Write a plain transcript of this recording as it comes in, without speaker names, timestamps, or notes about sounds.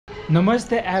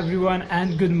Namaste everyone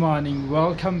and good morning.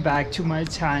 Welcome back to my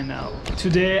channel.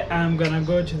 Today I'm gonna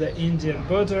go to the Indian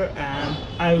border and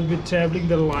I will be traveling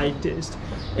the lightest.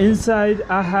 Inside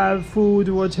I have food,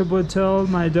 water bottle,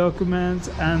 my documents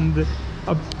and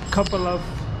a couple of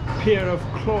pair of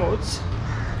clothes.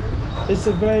 It's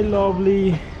a very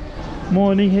lovely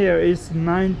morning here. It's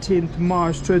 19th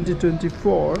March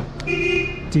 2024,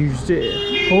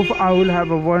 Tuesday. Hope I will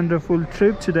have a wonderful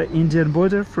trip to the Indian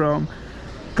border from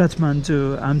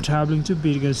Kathmandu. I'm traveling to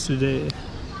Birgunj today.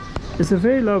 It's a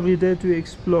very lovely day to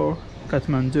explore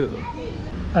Kathmandu.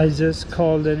 I just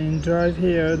called an InDrive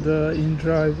here. The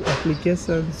InDrive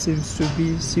application seems to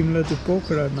be similar to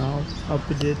Pokhara now,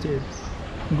 updated.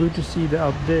 Good to see the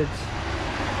updates.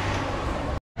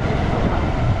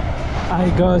 I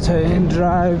got an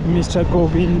InDrive. Mr.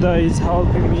 Govinda is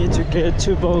helping me to get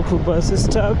to Bulku bus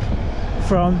stop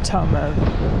from Tamil.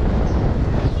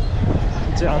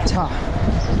 Jata.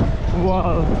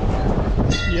 Wow,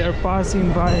 we are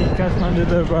passing by Kathmandu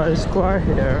Darbar Square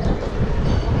here.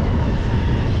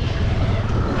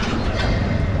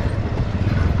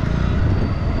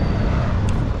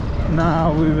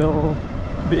 Now we will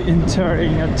be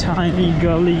entering a tiny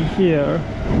gully here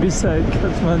beside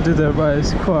Kathmandu Darbar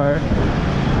Square.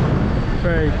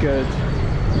 Very good.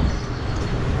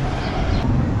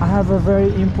 I have a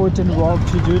very important work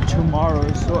to do tomorrow,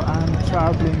 so I'm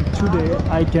traveling today.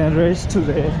 I can rest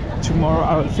today. Tomorrow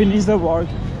I will finish the work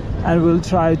and will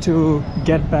try to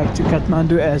get back to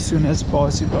Kathmandu as soon as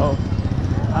possible.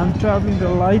 I'm traveling the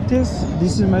lightest.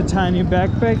 This is my tiny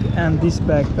backpack and this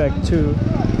backpack too.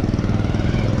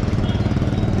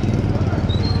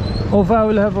 Hope I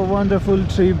will have a wonderful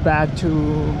trip back to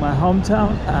my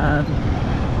hometown, and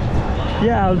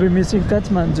yeah, I'll be missing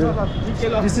Kathmandu.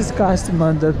 This is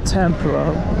Kathmandu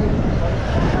temple.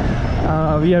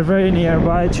 We are very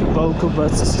nearby to Bulku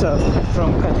bus stop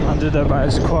from Kathmandu Darbar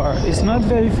Square. It's not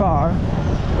very far.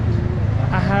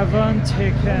 I haven't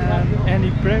taken any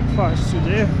breakfast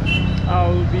today. I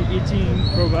will be eating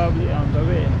probably on the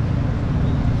way.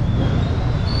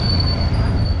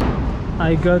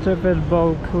 I got up at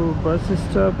Bulku bus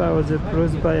stop. I was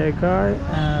approached by a guy,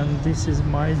 and this is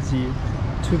my jeep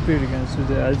to Birgunj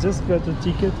today. I just got a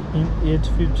ticket in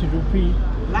 850 rupee,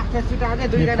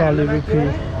 Nepali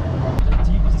rupee. The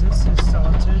jeep is just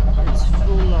started. It's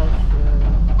full of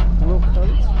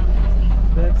locals.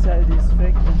 Backside is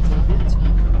vacant a bit.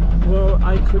 Well,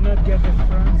 I could not get the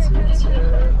front seat.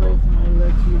 Hope my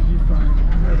legs will be fine.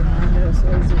 I had a minor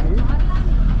surgery.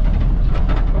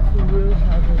 Hopefully we'll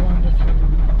have a wonderful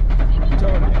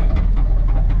journey.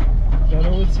 The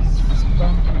road is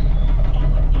bumpy.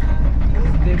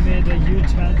 They made a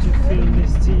U-turn to fill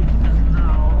this jeep, and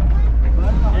now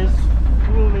it's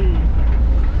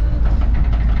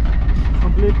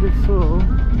completely full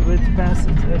with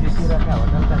passengers.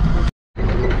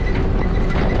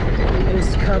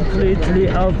 It's completely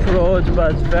off-road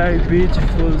but very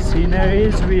beautiful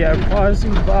sceneries. We are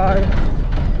passing by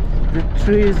the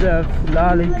trees of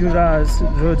Laliguras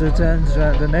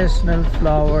rhododendron, the national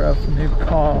flower of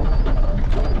Nepal.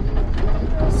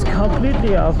 It's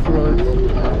completely off-road.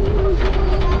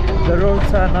 The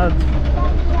roads are not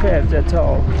paved at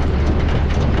all.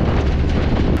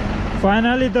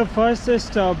 Finally, the first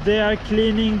stop. They are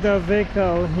cleaning the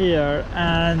vehicle here,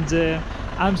 and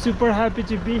I'm super happy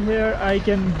to be here. I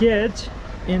can get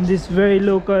in this very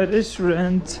local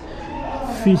restaurant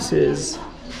fishes.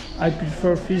 I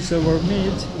prefer fish over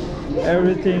meat.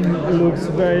 Everything looks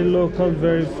very local,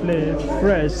 very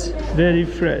fresh, very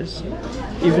fresh.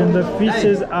 Even the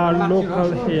fishes are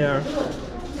local here.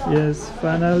 Yes,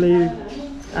 finally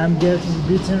I'm getting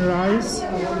beaten rice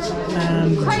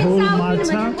and jhol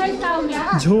matcha.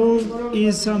 Jhol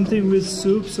is something with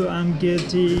soup, so I'm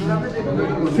getting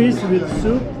fish with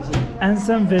soup and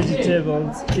some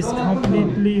vegetables. It's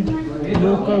completely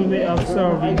local way of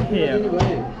serving here.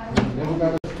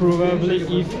 Probably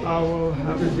if I will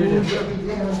have food,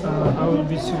 I will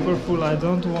be super full. I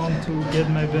don't want to get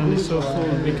my belly so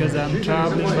full because I'm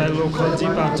traveling by local jeep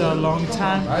after a long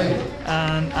time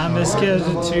and I'm scared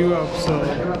to chew up, so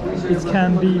it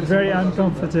can be very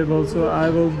uncomfortable. So I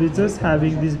will be just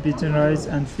having this beaten rice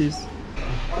and fish.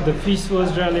 The fish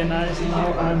was really nice.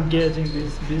 Now I'm getting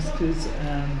these biscuits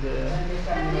and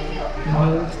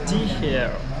milk tea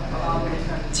here.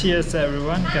 Cheers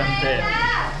everyone, come there.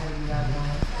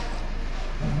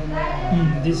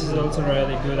 This is also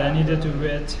really good. I needed to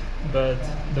wait, but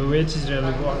the wait is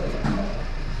really worth it.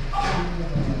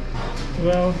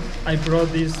 Well, I brought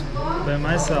this by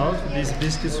myself, these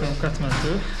biscuits from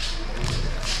Kathmandu,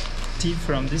 tea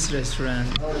from this restaurant.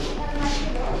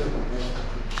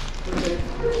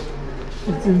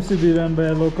 It seems to be run by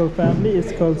a local family.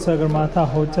 It's called Sagarmatha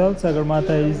Hotel.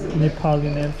 Sagarmatha is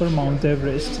Nepali name for Mount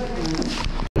Everest.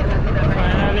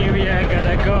 Finally, we are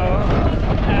gonna go,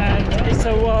 and it's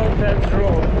a well-paved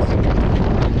road.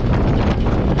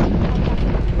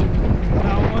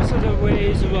 Now, most of the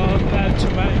way is well-paved to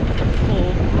my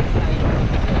home.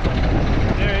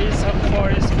 There is some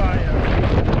forest fire.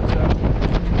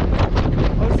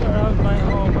 Also around my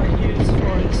home, a huge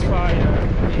forest fire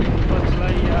in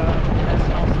Pattaya and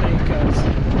Africas.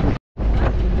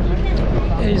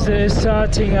 It's the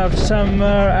starting of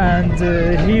summer and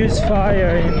a huge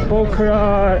fire in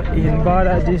Pokhara in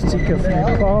Bara district of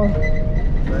Nepal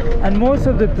and most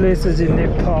of the places in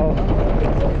Nepal.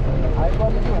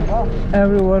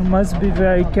 Everyone must be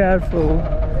very careful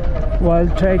while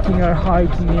trekking or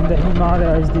hiking in the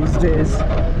Himalayas these days.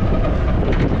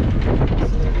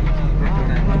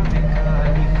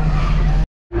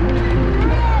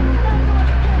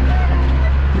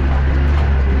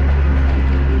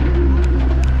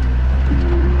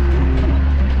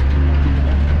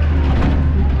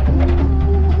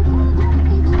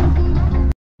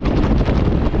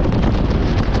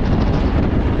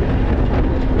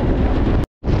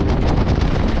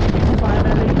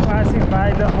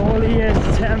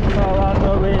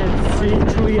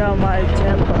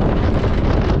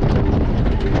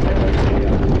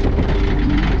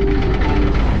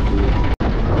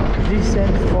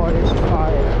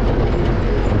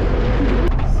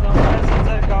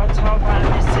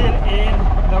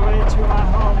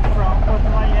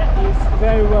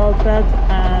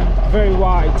 And very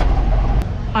wide.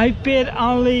 I paid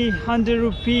only 100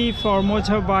 rupee for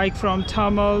motorbike from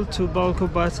Tamil to Balko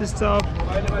bus stop,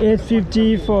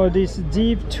 850 for this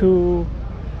jeep to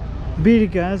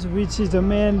Birgunj, which is the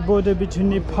main border between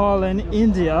Nepal and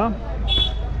India,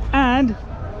 and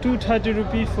 230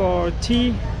 rupee for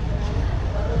tea,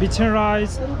 beaten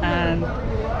rice and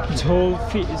jhol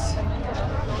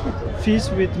fish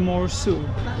with more soup.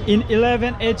 In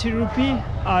 1180 rupee,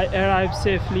 I arrived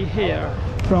safely here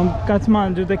from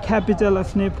Kathmandu, the capital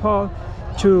of Nepal,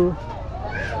 to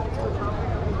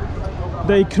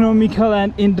the economical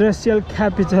and industrial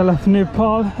capital of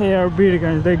Nepal, here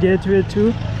Birgunj, the gateway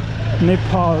to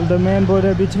Nepal, the main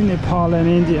border between Nepal and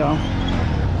India.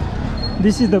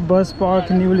 This is the bus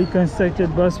park, newly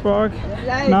constructed bus park.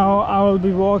 Now I will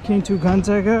be walking to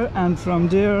Ghantagar, and from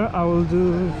there I will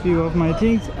do a few of my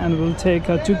things and will take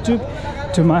a tuk-tuk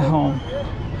to my home.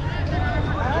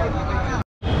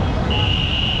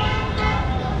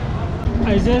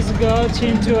 I just got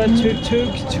into a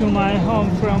tuk-tuk to my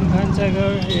home from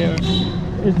Ghantagar here.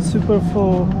 It's super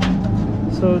full,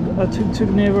 so a tuk-tuk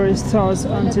never starts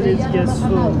until it gets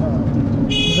full.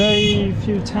 Very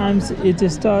few times it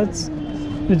starts,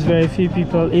 with very few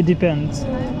people, it depends.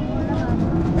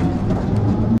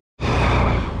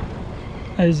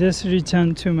 I just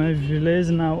returned to my village.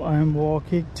 Now I am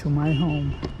walking to my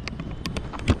home.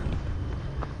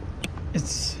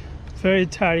 It's very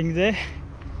tiring day.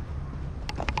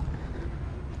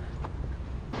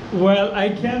 Well, I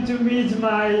came to meet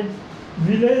my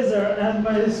villager and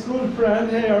my school friend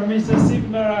here, Mr.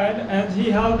 Sipnarayan, and he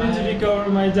helped me to recover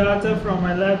my data from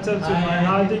my laptop to my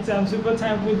hard disk. I'm super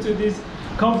thankful to this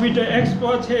computer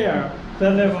expert here.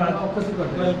 Dhanyawaad.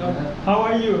 How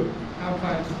are you? I'm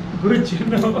fine. Good to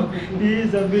know. He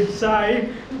is a bit shy.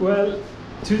 Well,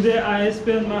 today I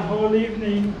spent my whole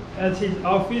evening at his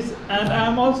office, and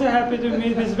I'm also happy to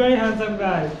meet this very handsome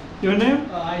guy. Your name?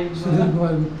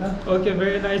 Okay,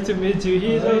 very nice to meet you.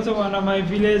 He is also one of my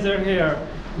villagers here.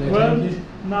 Well,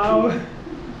 now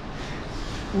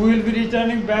we will be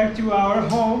returning back to our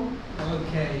home.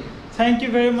 Okay. Thank you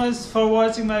very much for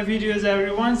watching my videos,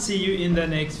 everyone. See you in the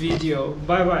next video.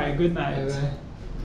 Bye bye. Good night. Bye bye.